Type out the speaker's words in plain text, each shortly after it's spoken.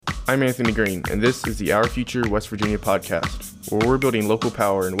I'm Anthony Green, and this is the Our Future West Virginia podcast, where we're building local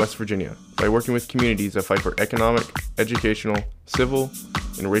power in West Virginia by working with communities that fight for economic, educational, civil,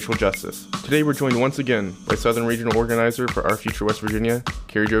 and racial justice. Today we're joined once again by Southern Regional Organizer for Our Future West Virginia,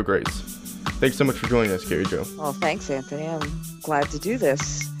 Carrie Jo Grace. Thanks so much for joining us, Carrie Jo. Well, thanks, Anthony. I'm glad to do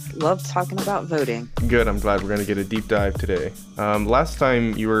this. Love talking about voting. Good. I'm glad we're going to get a deep dive today. Last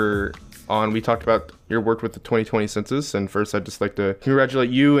time you were on, we talked about your work with the 2020 census, and first I'd just like to congratulate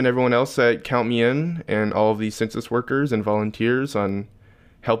you and everyone else at Count Me In and all of these census workers and volunteers on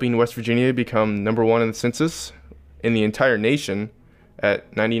helping West Virginia become number one in the census in the entire nation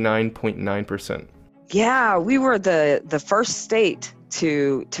at 99.9%. Yeah, we were the first state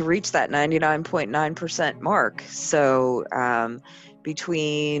to reach that 99.9% mark. So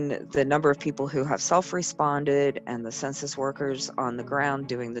between the number of people who have self-responded and the census workers on the ground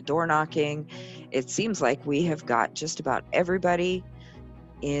doing the door knocking, it seems like we have got just about everybody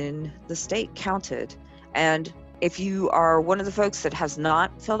in the state counted. And if you are one of the folks that has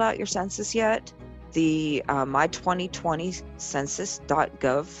not filled out your census yet, the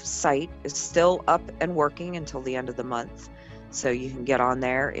my2020census.gov site is still up and working until the end of the month. So you can get on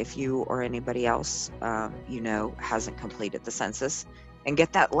there if you or anybody else, hasn't completed the census, and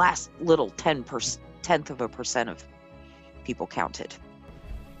get that last little tenth of a percent of people counted.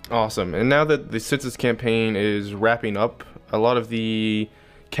 Awesome. And now that the census campaign is wrapping up, a lot of the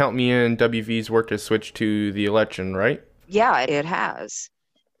Count Me In WV's work has switched to the election, right? Yeah, it has.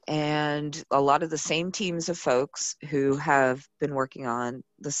 And a lot of the same teams of folks who have been working on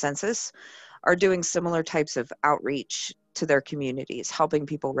the census are doing similar types of outreach to their communities, helping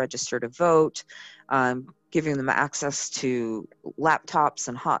people register to vote, giving them access to laptops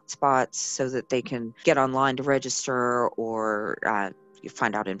and hotspots so that they can get online to register or you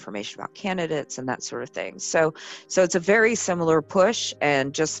find out information about candidates and that sort of thing. So it's a very similar push,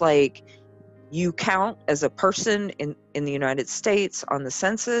 and just like you count as a person in the United States on the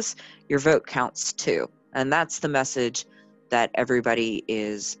census, your vote counts too. And that's the message that everybody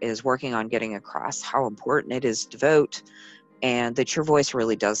is working on getting across, how important it is to vote, and that your voice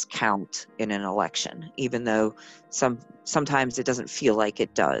really does count in an election, even though sometimes it doesn't feel like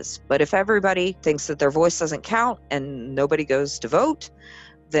it does. But if everybody thinks that their voice doesn't count and nobody goes to vote,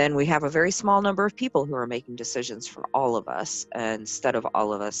 then we have a very small number of people who are making decisions for all of us, instead of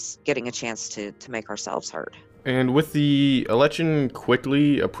all of us getting a chance to make ourselves heard. And with the election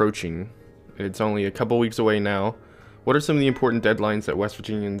quickly approaching, it's only a couple weeks away now, what are some of the important deadlines that West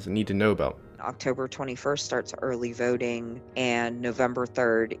Virginians need to know about? October 21st starts early voting, and November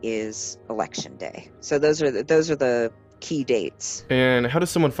 3rd is election day. So those are the key dates. And how does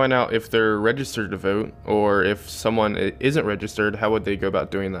someone find out if they're registered to vote, or if someone isn't registered, how would they go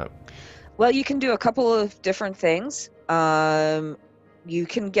about doing that? Well, you can do a couple of different things. You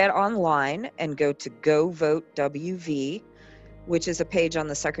can get online and go to Go Vote WV, which is a page on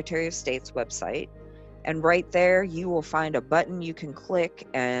the Secretary of State's website. And right there, you will find a button you can click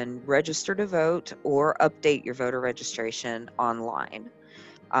and register to vote or update your voter registration online.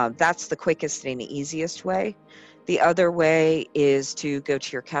 That's the quickest and easiest way. The other way is to go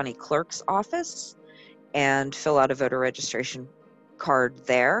to your county clerk's office and fill out a voter registration card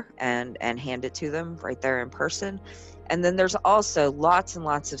there and hand it to them right there in person. And then there's also lots and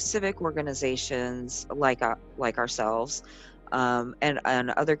lots of civic organizations like ourselves, and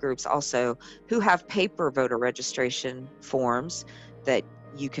other groups also, who have paper voter registration forms that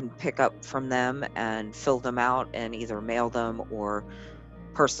you can pick up from them and fill them out and either mail them or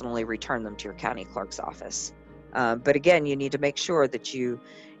personally return them to your county clerk's office. But again, you need to make sure that you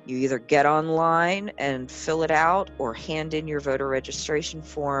either get online and fill it out or hand in your voter registration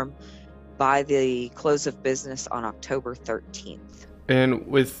form by the close of business on October 13th. And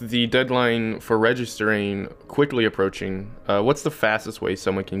with the deadline for registering quickly approaching, what's the fastest way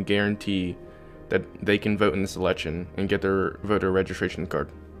someone can guarantee that they can vote in this election and get their voter registration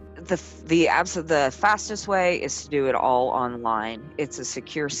card? The fastest way is to do it all online. It's a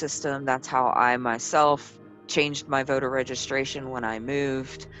secure system. That's how I myself changed my voter registration when I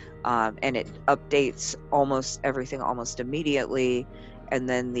moved, and it updates almost everything almost immediately. And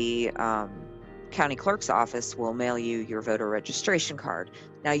then the county clerk's office will mail you your voter registration card.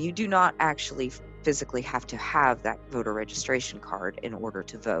 Now, you do not actually physically have to have that voter registration card in order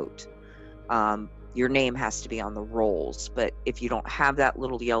to vote. Your name has to be on the rolls, but if you don't have that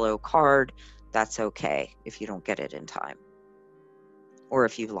little yellow card, that's okay if you don't get it in time or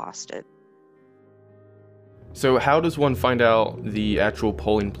if you've lost it. So how does one find out the actual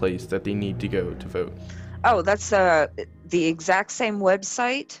polling place that they need to go to vote? Oh, that's the exact same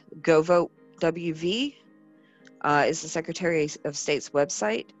website. Go Vote WV is the Secretary of State's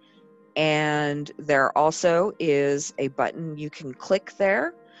website. And there also is a button you can click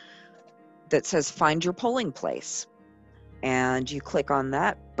there that says Find Your Polling Place. And you click on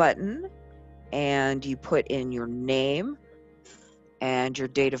that button and you put in your name and your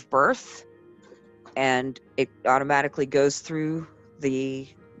date of birth, and it automatically goes through the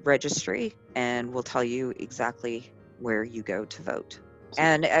registry and will tell you exactly where you go to vote.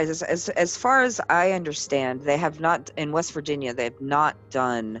 And as far as I understand, they have not, in West Virginia, they have not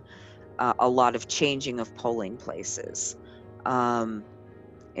done a lot of changing of polling places.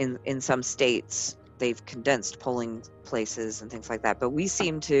 In some states, they've condensed polling places and things like that. But we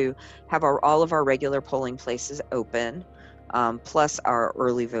seem to have all of our regular polling places open, plus our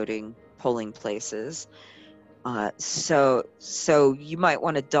early voting polling places. So you might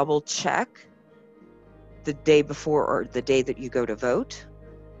want to double check the day before or the day that you go to vote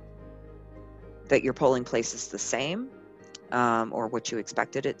that your polling place is the same, or what you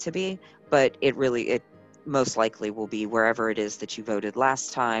expected it to be. But it most likely will be wherever it is that you voted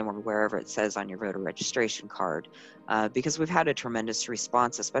last time, or wherever it says on your voter registration card, because we've had a tremendous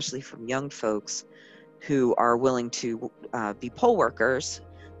response, especially from young folks who are willing to be poll workers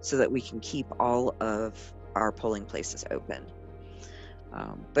so that we can keep all of our polling places open.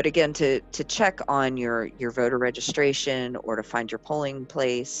 But again, to check on your voter registration, or to find your polling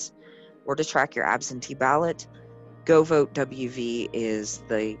place, or to track your absentee ballot, GoVoteWV is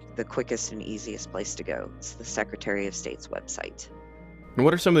the quickest and easiest place to go. It's the Secretary of State's website. And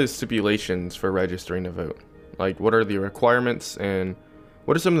what are some of the stipulations for registering to vote? Like, what are the requirements, and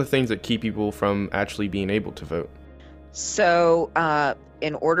what are some of the things that keep people from actually being able to vote? So,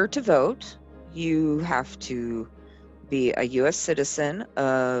 in order to vote, you have to be a U.S. citizen,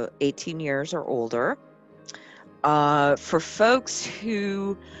 18 years or older. For folks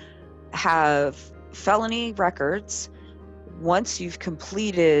who have felony records, once you've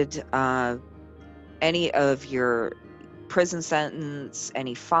completed any of your prison sentence,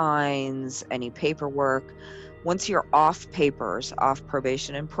 any fines, any paperwork, once you're off papers, off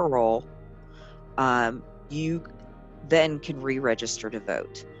probation and parole, you then can re-register to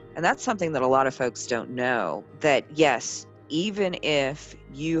vote. And that's something that a lot of folks don't know, that yes, even if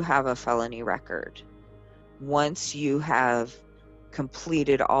you have a felony record, once you have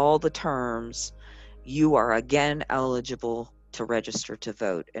completed all the terms, you are again eligible to register to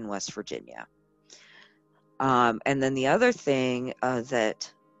vote in West Virginia. And then the other thing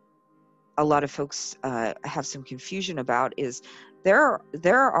that a lot of folks have some confusion about is there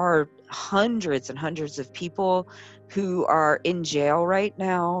are hundreds and hundreds of people who are in jail right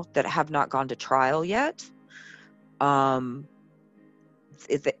now that have not gone to trial yet.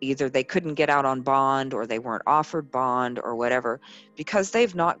 Either they couldn't get out on bond, or they weren't offered bond, or whatever, because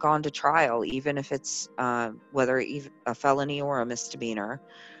they've not gone to trial. Even if it's whether even a felony or a misdemeanor,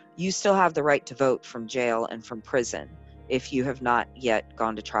 you still have the right to vote from jail and from prison if you have not yet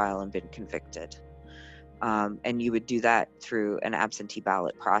gone to trial and been convicted. And you would do that through an absentee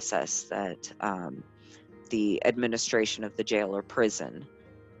ballot process that the administration of the jail or prison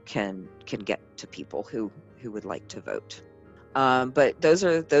can get to people who would like to vote. But those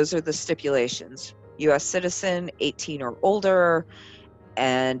are the stipulations: U.S. citizen, 18 or older,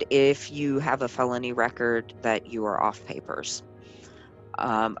 and if you have a felony record, that you are off papers.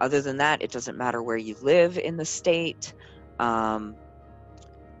 Other than that, it doesn't matter where you live in the state.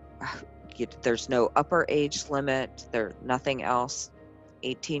 There's no upper age limit. There's nothing else.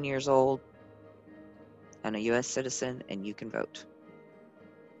 18 years old and a U.S. citizen, and you can vote.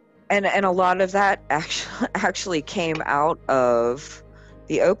 And a lot of that actually came out of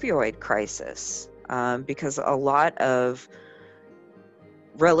the opioid crisis, because a lot of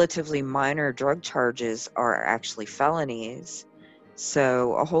relatively minor drug charges are actually felonies.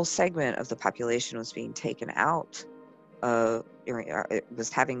 So a whole segment of the population was being taken out. It was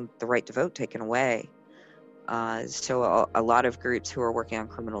having the right to vote taken away. So a lot of groups who are working on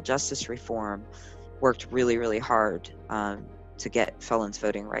criminal justice reform worked really, really hard to get felons'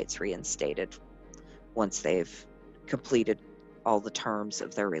 voting rights reinstated once they've completed all the terms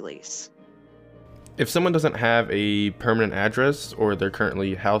of their release. If someone doesn't have a permanent address, or they're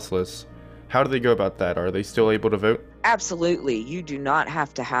currently houseless, how do they go about that? Are they still able to vote? Absolutely. You do not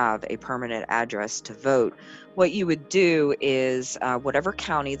have to have a permanent address to vote. What you would do is, whatever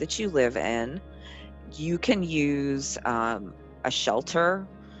county that you live in, you can use a shelter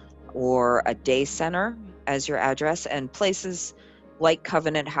or a day center as your address. And places like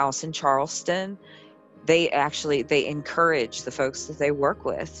Covenant House in Charleston, they encourage the folks that they work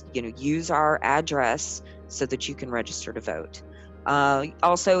with, use our address so that you can register to vote.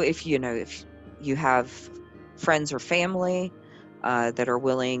 Also, if you have friends or family that are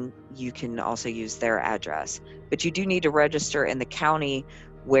willing, you can also use their address. But you do need to register in the county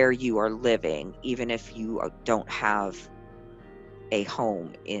where you are living, even if you don't have a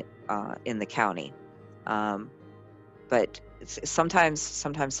home in the county. But sometimes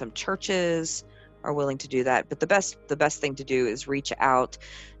some churches are willing to do that. But the best thing to do is reach out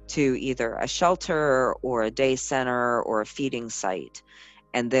to either a shelter or a day center or a feeding site,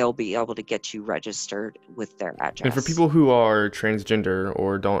 and they'll be able to get you registered with their address. And for people who are transgender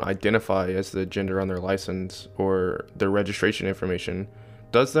or don't identify as the gender on their license or their registration information,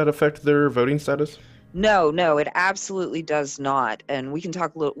 does that affect their voting status? No, it absolutely does not. And we'll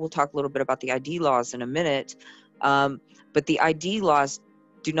talk a little bit about the ID laws in a minute. But the ID laws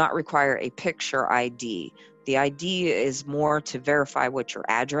do not require a picture ID. The ID is more to verify what your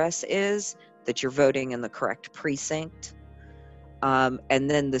address is, that you're voting in the correct precinct. And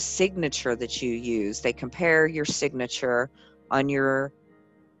then the signature that you use, they compare your signature on your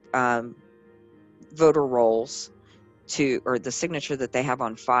voter rolls or the signature that they have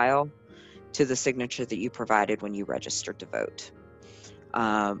on file to the signature that you provided when you registered to vote.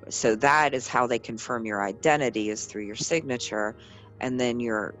 So that is how they confirm your identity, is through your signature, and then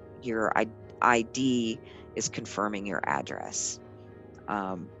your ID is confirming your address.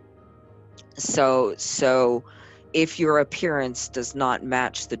 So if your appearance does not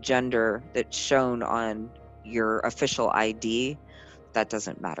match the gender that's shown on your official ID, that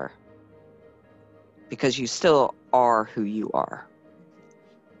doesn't matter, because you still are who you are,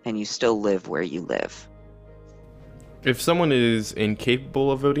 and you still live where you live. If someone is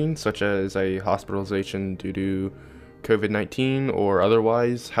incapable of voting, such as a hospitalization due to COVID-19 or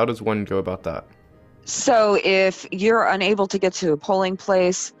otherwise, how does one go about that? So if you're unable to get to a polling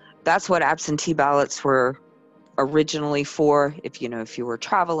place, that's what absentee ballots were originally for. If you were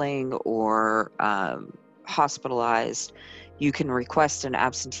traveling or hospitalized, you can request an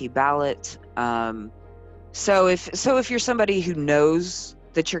absentee ballot. So if you're somebody who knows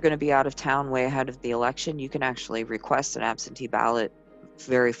that you're going to be out of town way ahead of the election, you can actually request an absentee ballot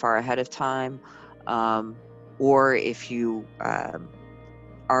very far ahead of time. Or if you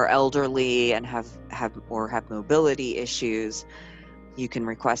are elderly and have mobility issues, you can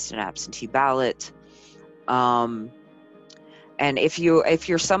request an absentee ballot. And if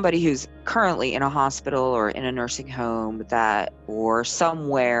you're somebody who's currently in a hospital or in a nursing home or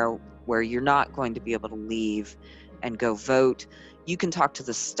somewhere where you're not going to be able to leave and go vote, you can talk to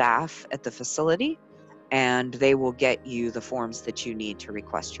the staff at the facility, and they will get you the forms that you need to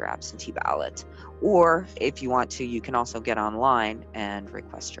request your absentee ballot. Or if you want to, you can also get online and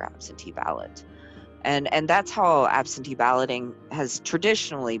request your absentee ballot. And that's how absentee balloting has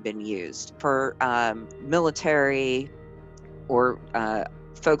traditionally been used for military or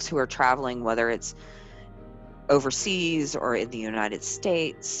folks who are traveling, whether it's overseas or in the United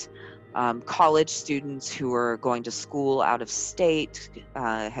States. College students who are going to school out of state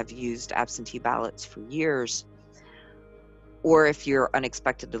have used absentee ballots for years. Or if you're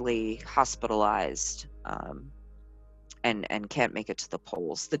unexpectedly hospitalized and can't make it to the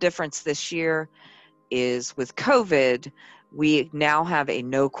polls. The difference this year is with COVID, we now have a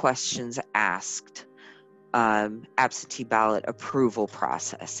no questions asked absentee ballot approval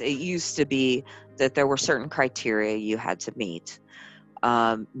process. It used to be that there were certain criteria you had to meet.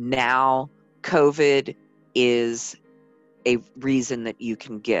 Now COVID is a reason that you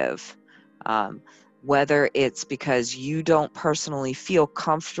can give, whether it's because you don't personally feel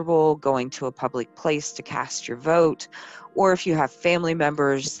comfortable going to a public place to cast your vote, or if you have family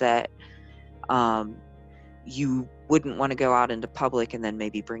members that you wouldn't want to go out into public and then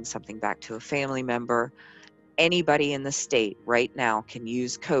maybe bring something back to a family member. Anybody in the state right now can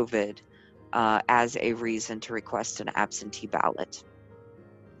use COVID as a reason to request an absentee ballot.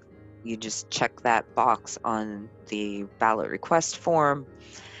 You just check that box on the ballot request form,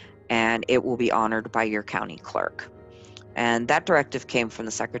 and it will be honored by your county clerk. And that directive came from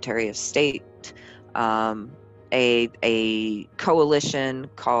the Secretary of State. A coalition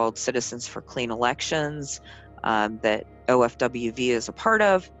called Citizens for Clean Elections that OFWV is a part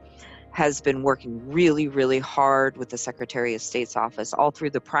of has been working really, really hard with the Secretary of State's office all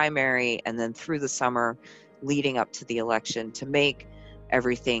through the primary and then through the summer leading up to the election to make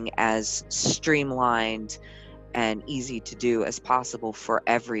everything as streamlined and easy to do as possible for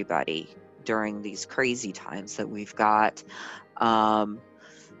everybody during these crazy times that we've got. And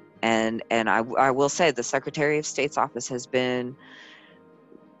I will say the Secretary of State's office has been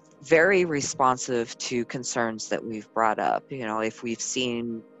very responsive to concerns that we've brought up. If we've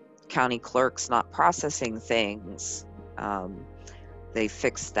seen county clerks not processing things, They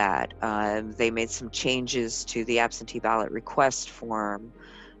fixed that. They made some changes to the absentee ballot request form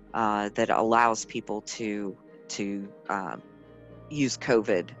that allows people to use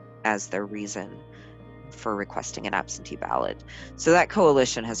COVID as their reason for requesting an absentee ballot. So that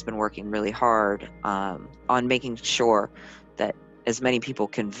coalition has been working really hard on making sure that as many people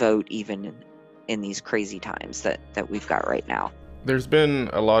can vote even in these crazy times that we've got right now. There's been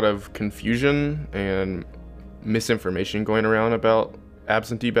a lot of confusion and misinformation going around about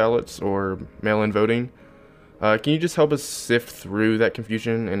absentee ballots or mail-in voting. Can you just help us sift through that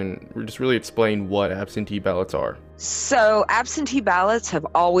confusion and just really explain what absentee ballots are? So absentee ballots have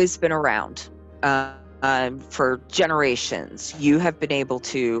always been around for generations. You have been able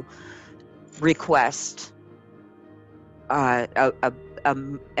to request a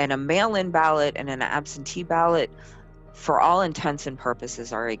mail-in ballot and an absentee ballot, for all intents and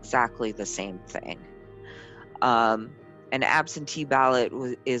purposes, are exactly the same thing. An absentee ballot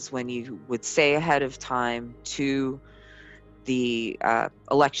is when you would say ahead of time to the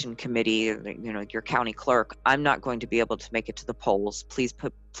election committee, your county clerk, I'm not going to be able to make it to the polls. Please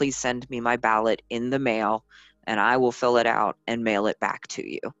send me my ballot in the mail, and I will fill it out and mail it back to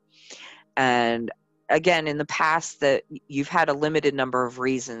you. And again, in the past, that you've had a limited number of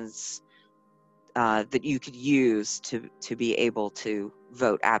reasons that you could use to be able to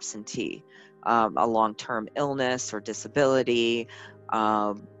vote absentee. A long-term illness or disability,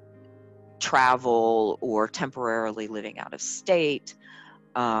 travel, or temporarily living out of state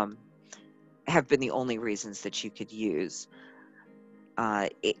have been the only reasons that you could use.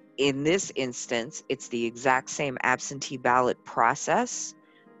 In this instance, it's the exact same absentee ballot process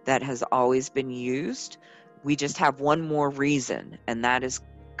that has always been used. We just have one more reason, and that is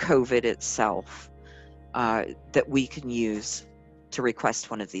COVID itself, that we can use to request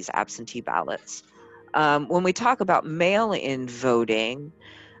one of these absentee ballots. When we talk about mail-in voting,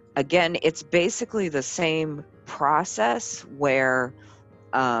 again, it's basically the same process where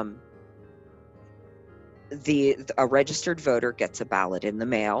a registered voter gets a ballot in the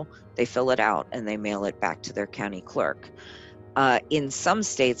mail, they fill it out, and they mail it back to their county clerk. In some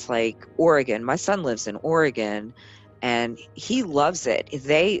states like Oregon, my son lives in Oregon, and he loves it.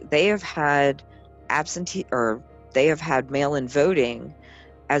 They have had they have had mail-in voting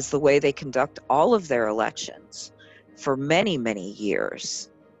as the way they conduct all of their elections for many, many years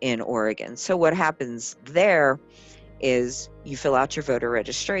in Oregon. So what happens there is you fill out your voter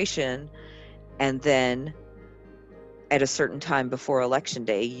registration, and then at a certain time before Election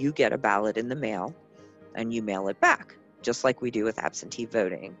Day, you get a ballot in the mail and you mail it back, just like we do with absentee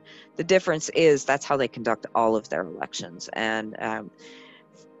voting. The difference is that's how they conduct all of their elections. And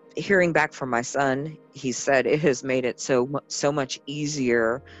hearing back from my son, he said it has made it so much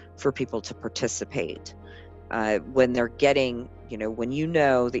easier for people to participate. When they're getting, when you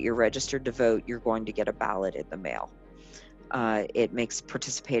know that you're registered to vote, you're going to get a ballot in the mail. It makes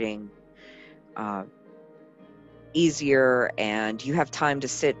participating easier, and you have time to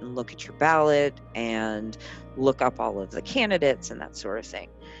sit and look at your ballot and look up all of the candidates and that sort of thing.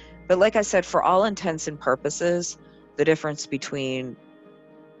 But like I said, for all intents and purposes, the difference between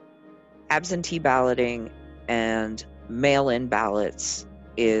absentee balloting and mail-in ballots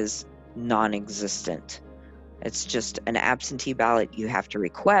is non-existent. It's just an absentee ballot you have to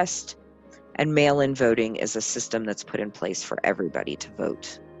request, and mail-in voting is a system that's put in place for everybody to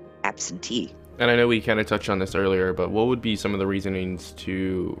vote absentee. And I know we kind of touched on this earlier, but what would be some of the reasonings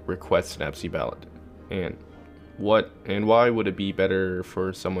to request an absentee ballot? And why would it be better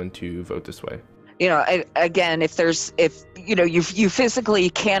for someone to vote this way? Again, if you physically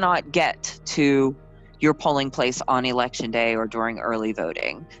cannot get to your polling place on Election Day or during early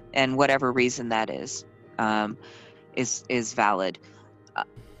voting, and whatever reason that is valid.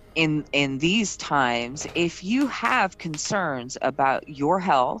 In these times, if you have concerns about your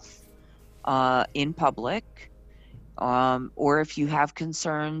health in public, or if you have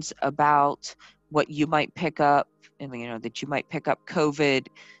concerns about what you might pick up, that you might pick up COVID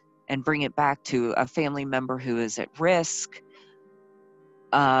and bring it back to a family member who is at risk,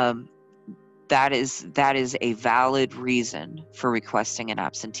 that is a valid reason for requesting an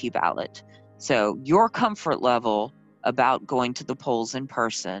absentee ballot. So your comfort level about going to the polls in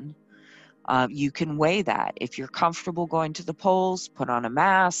person, you can weigh that. If you're comfortable going to the polls, put on a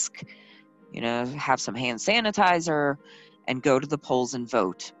mask, have some hand sanitizer, and go to the polls and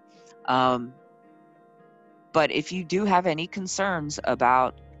vote. But if you do have any concerns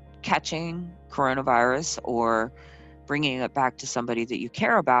about catching coronavirus or bringing it back to somebody that you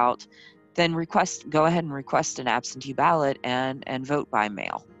care about, then go ahead and request an absentee ballot and vote by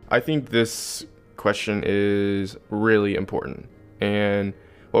mail. I think this question is really important, and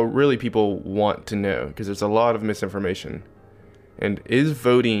what really people want to know, because there's a lot of misinformation. And is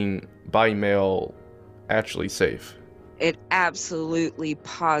voting by mail actually safe? It absolutely,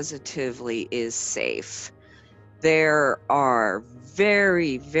 positively is safe. There are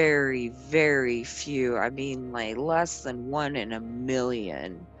very, very, very few, I mean, like less than 1 in a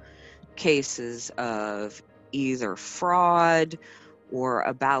million cases of either fraud or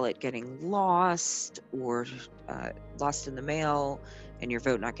a ballot getting lost or lost in the mail and your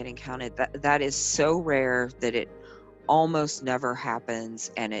vote not getting counted. That is so rare that it almost never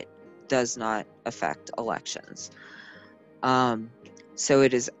happens, and it does not affect elections. So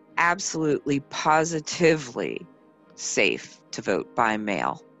it is absolutely, positively safe to vote by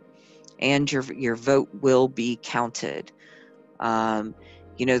mail, and your vote will be counted.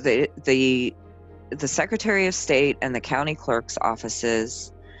 You know, the Secretary of State and the county clerk's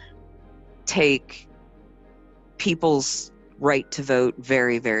offices take people's right to vote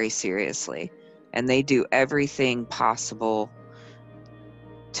very, very seriously, and they do everything possible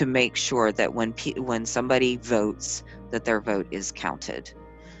to make sure that when somebody votes, that their vote is counted.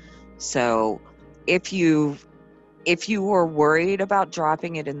 So if you were worried about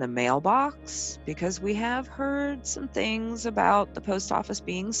dropping it in the mailbox, because we have heard some things about the post office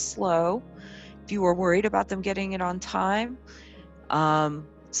being slow, if you were worried about them getting it on time,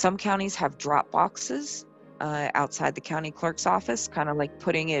 some counties have drop boxes outside the county clerk's office, kind of like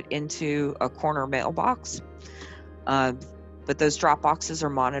putting it into a corner mailbox. But those drop boxes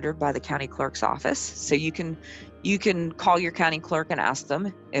are monitored by the county clerk's office, so you can call your county clerk and ask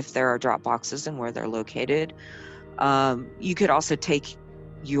them if there are drop boxes and where they're located. You could also take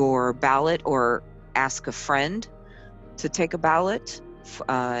your ballot or ask a friend to take a ballot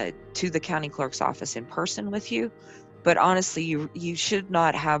to the county clerk's office in person with you. But honestly, you should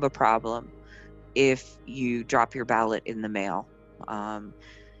not have a problem if you drop your ballot in the mail.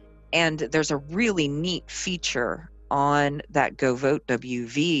 And there's a really neat feature on that Go Vote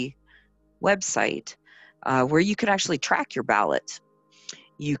WV website where you can actually track your ballot.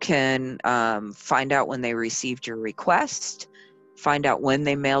 You can find out when they received your request, find out when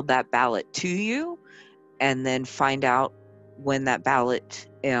they mailed that ballot to you, and then find out when that ballot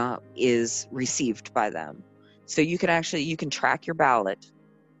is received by them. So you can track your ballot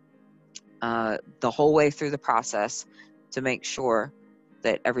the whole way through the process to make sure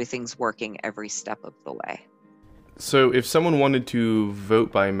that everything's working every step of the way. So if someone wanted to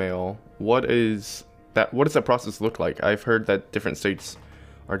vote by mail, what does that process look like? I've heard that different states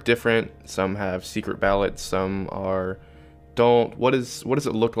are different. Some have secret ballots, some don't. What does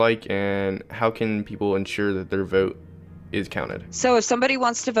it look like, and how can people ensure that their vote is counted? So if somebody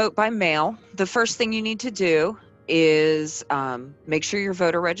wants to vote by mail, the first thing you need to do is make sure your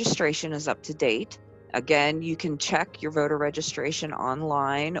voter registration is up to date. Again, you can check your voter registration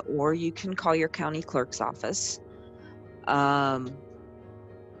online, or you can call your county clerk's office. Then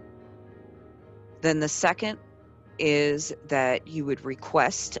the second is that you would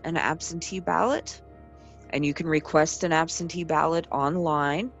request an absentee ballot, and you can request an absentee ballot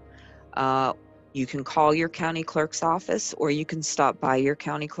online. You can call your county clerk's office, or you can stop by your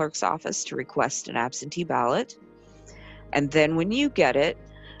county clerk's office to request an absentee ballot. And then when you get it,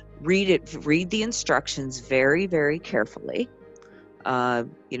 read the instructions very, very carefully.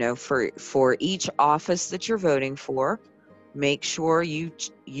 For each office that you're voting for, make sure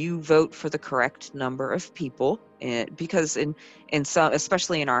you vote for the correct number of people, because in some,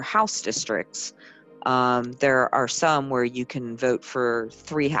 especially in our House districts, there are some where you can vote for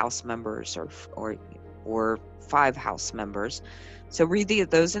 3 House members or 5 House members. So read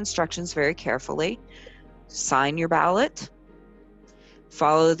those instructions very carefully. Sign your ballot.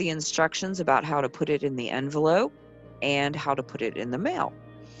 Follow the instructions about how to put it in the envelope and how to put it in the mail.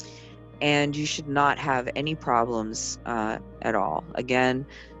 And you should not have any problems at all. Again,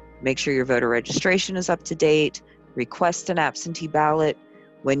 make sure your voter registration is up to date. Request an absentee ballot.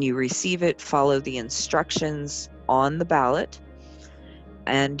 When you receive it, follow the instructions on the ballot.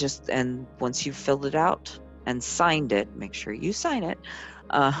 And once you've filled it out and signed it, make sure you sign it,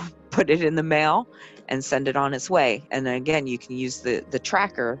 put it in the mail and send it on its way. And then again, you can use the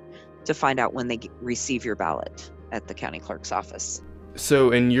tracker to find out when they receive your ballot at the county clerk's office.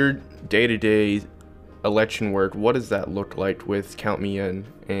 So in your day-to-day election work, what does that look like with Count Me In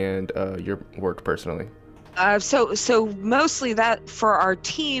and your work personally? So mostly that for our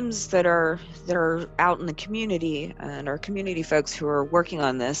teams that are out in the community and our community folks who are working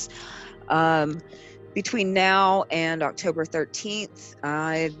on this, between now and October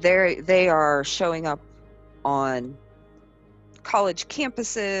 13th, they are showing up on college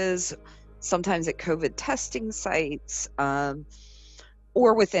campuses, sometimes at COVID testing sites,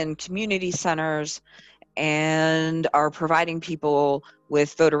 or within community centers, and are providing people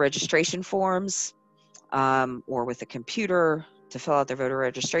with voter registration forms, or with a computer to fill out their voter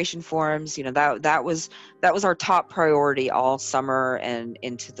registration forms. That was our top priority all summer and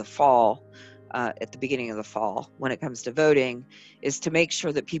into the fall. At the beginning of the fall, when it comes to voting, is to make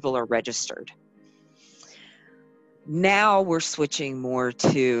sure that people are registered. Now we're switching more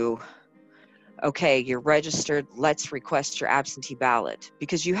to, okay, you're registered, let's request your absentee ballot,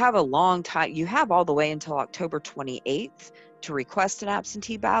 because you have a long time. You have all the way until October 28th to request an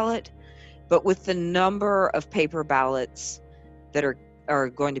absentee ballot. But with the number of paper ballots that are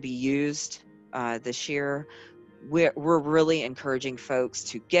going to be used this year, we're really encouraging folks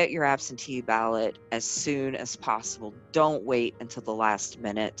to get your absentee ballot as soon as possible. Don't wait until the last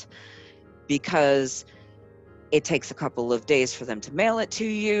minute, because it takes a couple of days for them to mail it to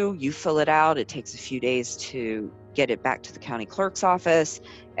you. You fill it out. It takes a few days to get it back to the county clerk's office.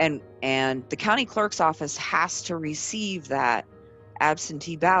 And the county clerk's office has to receive that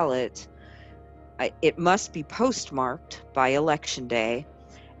absentee ballot. It must be postmarked by Election Day,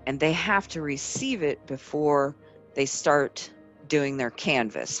 and they have to receive it before they start doing their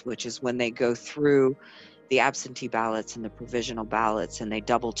canvass, which is when they go through the absentee ballots and the provisional ballots, and they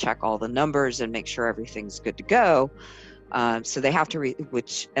double check all the numbers and make sure everything's good to go. So they have to,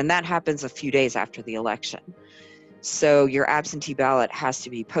 and that happens a few days after the election. So your absentee ballot has to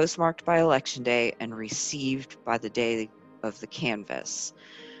be postmarked by Election Day and received by the day of the canvass.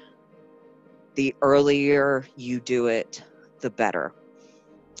 The earlier you do it, the better.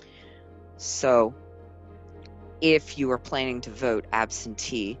 So if you are planning to vote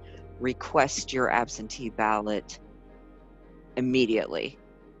absentee, request your absentee ballot immediately.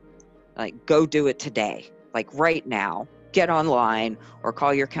 Like, go do it today. Like right now, get online or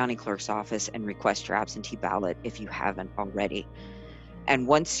call your county clerk's office and request your absentee ballot if you haven't already. And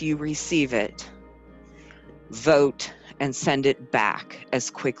once you receive it, vote and send it back as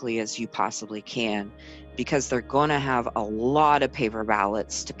quickly as you possibly can, because they're going to have a lot of paper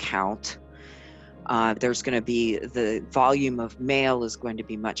ballots to count. There's going to be, the volume of mail is going to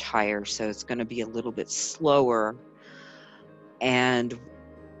be much higher, so it's going to be a little bit slower. And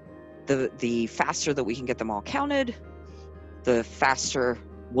the faster that we can get them all counted, the faster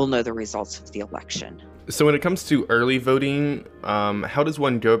we'll know the results of the election. So when it comes to early voting, how does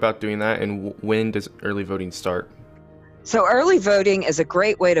one go about doing that, and when does early voting start? So early voting is a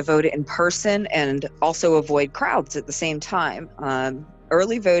great way to vote in person and also avoid crowds at the same time.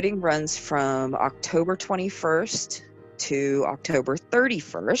 Early voting runs from October 21st to October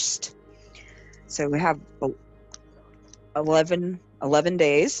 31st. So we have 11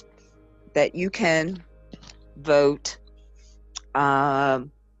 days that you can vote,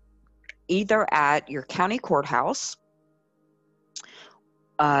 either at your county courthouse,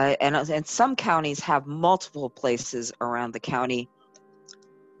 and some counties have multiple places around the county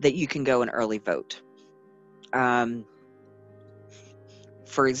that you can go and early vote.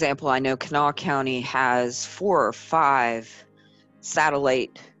 For example, I know Kanawha County has 4 or 5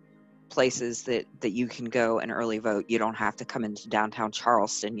 satellite places that you can go and early vote. You don't have to come into downtown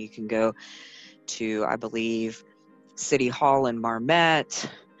Charleston. You can go to, I believe, City Hall in Marmet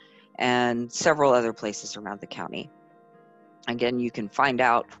and several other places around the county. Again, you can find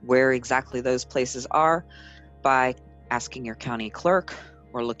out where exactly those places are by asking your county clerk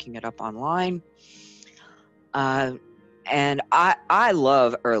or looking it up online. And I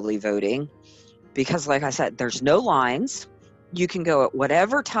love early voting because, like I said, there's no lines. You can go at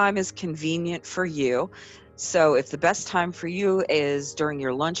whatever time is convenient for you. So if the best time for you is during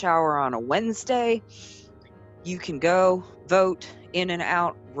your lunch hour on a Wednesday, you can go vote in and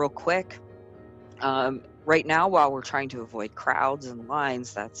out real quick. Right now, while we're trying to avoid crowds and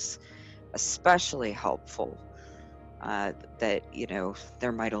lines, that's especially helpful. That,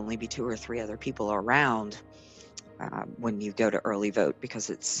 there might only be 2 or 3 other people around when you go to early vote,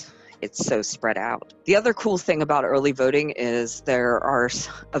 because it's so spread out. The other cool thing about early voting is there are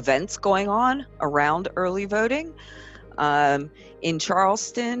events going on around early voting. In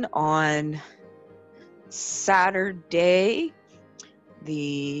Charleston on Saturday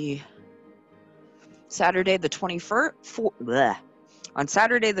the 24th, on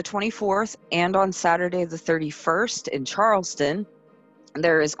Saturday the 24th and on Saturday the 31st in Charleston,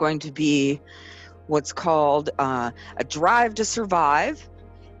 there is going to be what's called a Drive to Survive,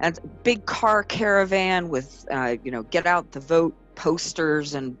 and a big car caravan with, get out the vote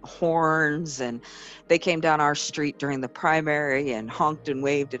posters and horns, and they came down our street during the primary and honked and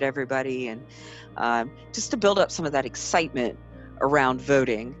waved at everybody, and just to build up some of that excitement around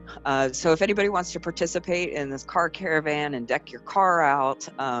voting. So if anybody wants to participate in this car caravan and deck your car out,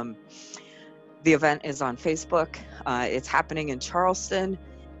 the event is on Facebook. It's happening in Charleston.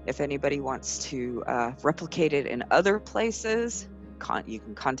 If anybody wants to replicate it in other places, you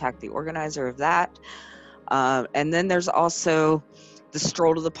can contact the organizer of that. And then there's also the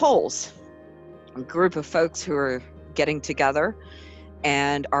Stroll to the Polls, a group of folks who are getting together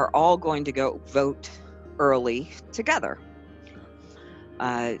and are all going to go vote early together.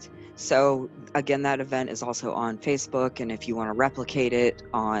 So again, that event is also on Facebook, and if you want to replicate it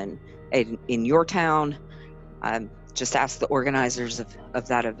in your town, just ask the organizers of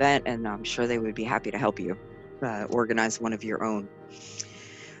that event, and I'm sure they would be happy to help you organize one of your own.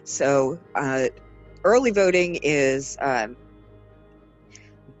 So early voting is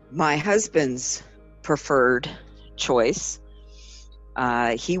my husband's preferred choice.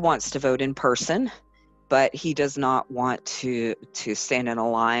 He wants to vote in person, but he does not want to stand in a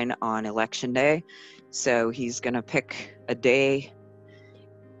line on election day. So he's going to pick a day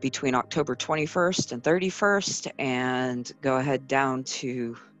between October 21st and 31st and go ahead down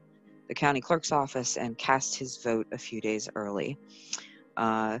to the county clerk's office and cast his vote a few days early.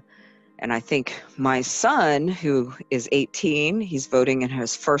 And I think my son, who is 18, he's voting in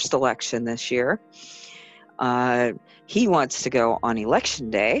his first election this year. He wants to go on election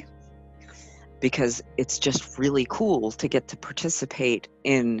day because it's just really cool to get to participate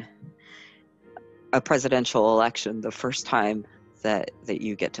in a presidential election the first time that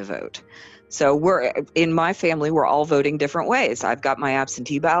you get to vote. So in my family, we're all voting different ways. I've got my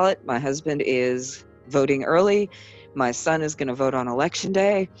absentee ballot. My husband is voting early. My son is going to vote on election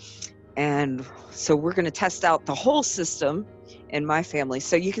day. And so we're going to test out the whole system in my family.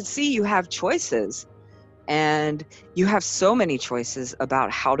 So you can see you have choices, and you have so many choices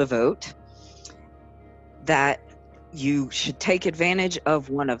about how to vote that you should take advantage of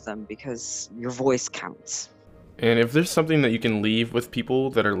one of them because your voice counts. And if there's something that you can leave with people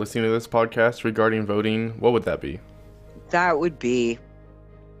that are listening to this podcast regarding voting, what would that be? That would be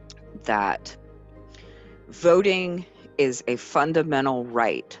that voting is a fundamental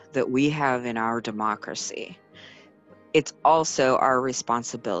right that we have in our democracy. It's also our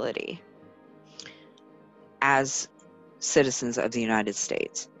responsibility as citizens of the United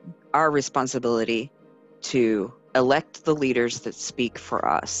States, our responsibility to elect the leaders that speak for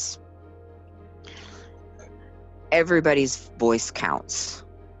us. Everybody's voice counts.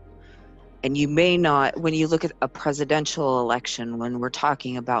 And you may not, when you look at a presidential election, when we're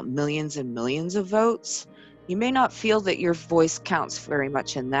talking about millions and millions of votes, you may not feel that your voice counts very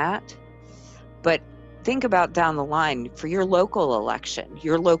much in that. But think about down the line for your local election,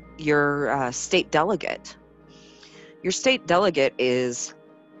 your state delegate. Your state delegate is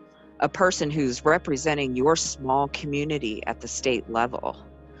a person who's representing your small community at the state level.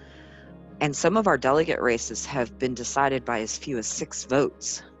 And some of our delegate races have been decided by as few as 6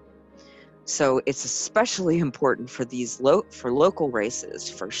 votes. So it's especially important for these for local races,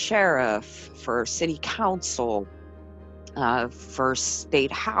 for sheriff, for city council, for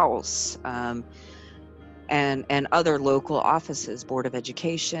state house, and other local offices, Board of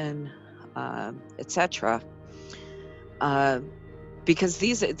Education, etc. Because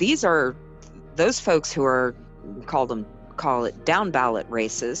these are those folks who are call it down ballot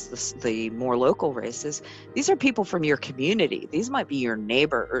races, the more local races. These are people from your community. These might be your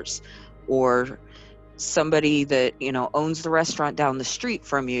neighbors or somebody that owns the restaurant down the street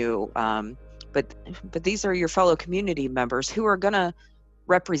from you. But these are your fellow community members who are going to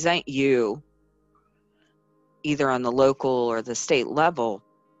represent you either on the local or the state level.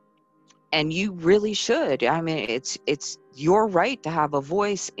 And you really should. I mean, it's your right to have a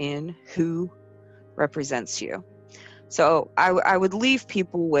voice in who represents you. So I would leave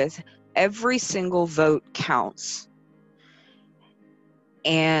people with every single vote counts.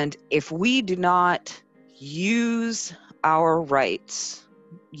 And if we do not use our rights,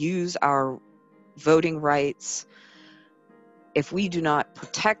 use our voting rights, if we do not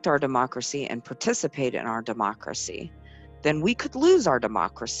protect our democracy and participate in our democracy, then we could lose our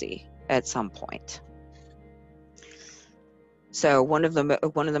democracy at some point. So one of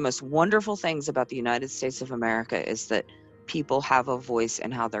the most wonderful things about the United States of America is that people have a voice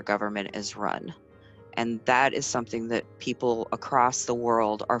in how their government is run. And that is something that people across the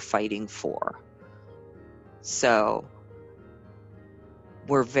world are fighting for. So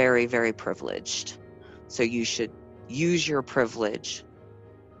we're very, very privileged. So you should use your privilege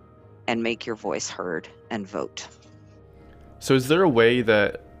and make your voice heard and vote. So is there a way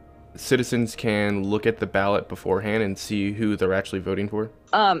that citizens can look at the ballot beforehand and see who they're actually voting for?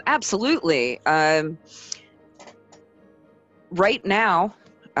 Absolutely. right now,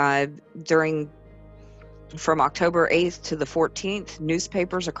 from October 8th to the 14th,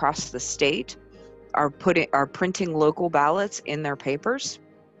 newspapers across the state are printing local ballots in their papers.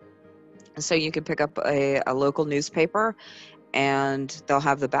 So you can pick up a local newspaper, and they'll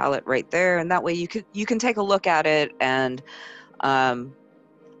have the ballot right there, and that way you can take a look at it, and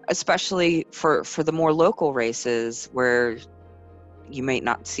especially for the more local races where you may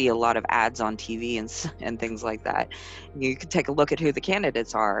not see a lot of ads on TV and things like that. You can take a look at who the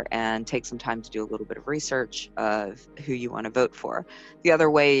candidates are and take some time to do a little bit of research of who you want to vote for. The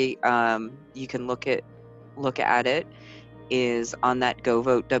other way you can look at it is on that Go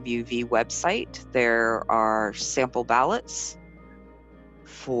Vote WV website. There are sample ballots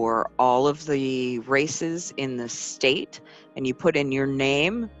for all of the races in the state, and you put in your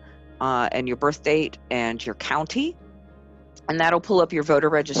name and your birth date and your county, and that'll pull up your voter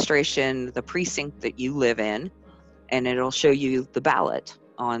registration, the precinct that you live in, and it'll show you the ballot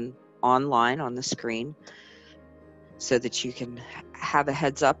online on the screen, so that you can have a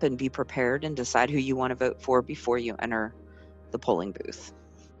heads up and be prepared and decide who you want to vote for before you enter the polling booth.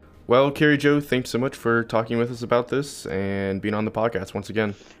 Well, Carrie Jo, thanks so much for talking with us about this and being on the podcast once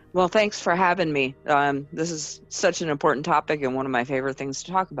again. Well, thanks for having me. This is such an important topic and one of my favorite things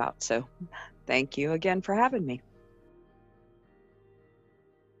to talk about. So thank you again for having me.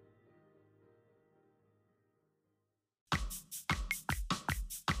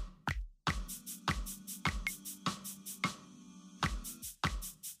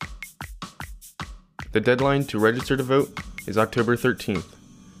 The deadline to register to vote is October 13th,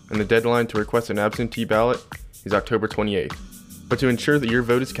 and the deadline to request an absentee ballot is October 28th. But to ensure that your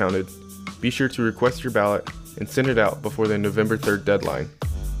vote is counted, be sure to request your ballot and send it out before the November 3rd deadline.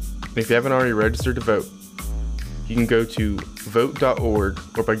 And if you haven't already registered to vote, you can go to vote.org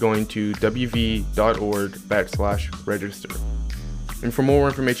or by going to wv.org/register. And for more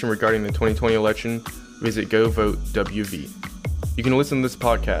information regarding the 2020 election, visit GoVoteWV. You can listen to this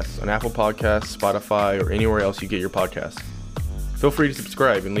podcast on Apple Podcasts, Spotify, or anywhere else you get your podcasts. Feel free to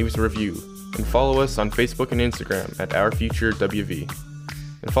subscribe and leave us a review, and follow us on Facebook and Instagram at OurFutureWV.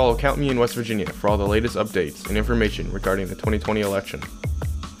 And follow Count Me in West Virginia for all the latest updates and information regarding the 2020 election.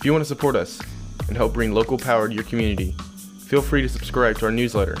 If you want to support us and help bring local power to your community, feel free to subscribe to our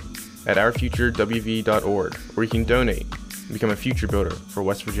newsletter at OurFutureWV.org, where you can donate and become a future builder for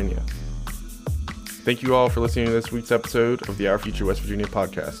West Virginia. Thank you all for listening to this week's episode of the Our Future West Virginia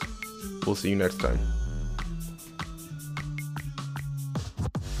podcast. We'll see you next time.